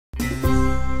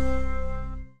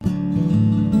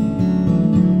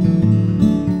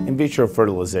In vitro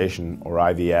fertilization, or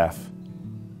IVF,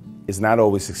 is not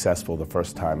always successful the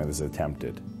first time it is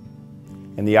attempted.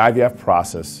 In the IVF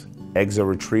process, eggs are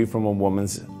retrieved from a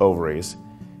woman's ovaries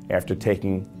after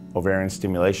taking ovarian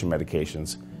stimulation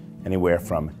medications anywhere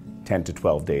from 10 to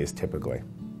 12 days typically.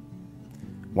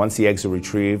 Once the eggs are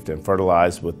retrieved and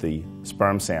fertilized with the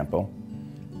sperm sample,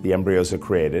 the embryos are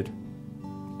created,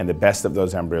 and the best of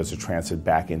those embryos are transferred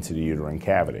back into the uterine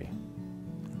cavity.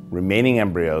 Remaining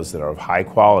embryos that are of high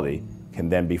quality can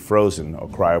then be frozen or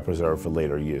cryopreserved for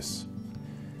later use.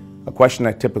 A question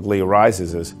that typically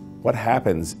arises is, what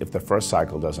happens if the first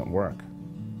cycle doesn't work?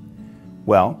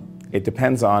 Well, it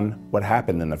depends on what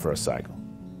happened in the first cycle.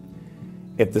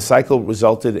 If the cycle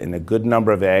resulted in a good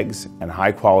number of eggs and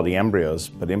high-quality embryos,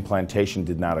 but implantation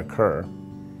did not occur,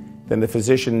 then the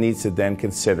physician needs to then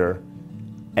consider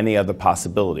any other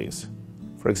possibilities.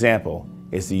 For example,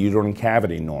 is the uterine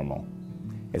cavity normal?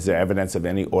 Is there evidence of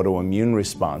any autoimmune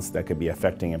response that could be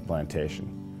affecting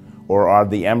implantation? Or are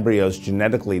the embryos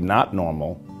genetically not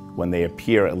normal when they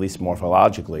appear, at least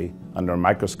morphologically, under a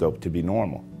microscope to be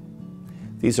normal?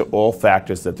 These are all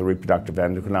factors that the reproductive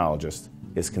endocrinologist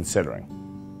is considering.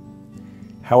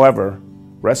 However,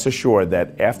 rest assured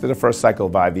that after the first cycle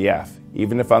of IVF,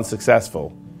 even if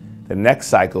unsuccessful, the next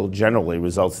cycle generally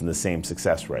results in the same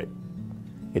success rate.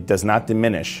 It does not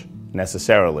diminish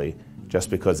necessarily just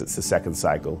because it's the second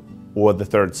cycle or the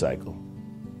third cycle.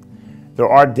 There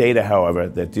are data, however,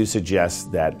 that do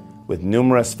suggest that with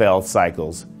numerous failed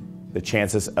cycles, the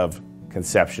chances of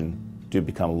conception do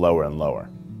become lower and lower.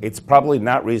 It's probably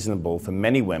not reasonable for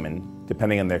many women,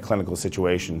 depending on their clinical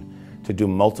situation, to do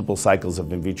multiple cycles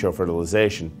of in vitro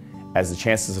fertilization, as the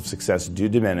chances of success do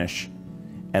diminish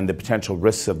and the potential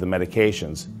risks of the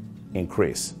medications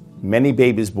increase. Many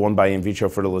babies born by in vitro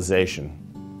fertilization,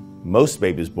 most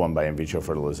babies born by in vitro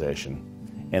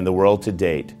fertilization in the world to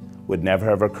date would never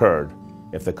have occurred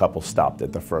if the couple stopped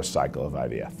at the first cycle of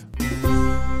IVF.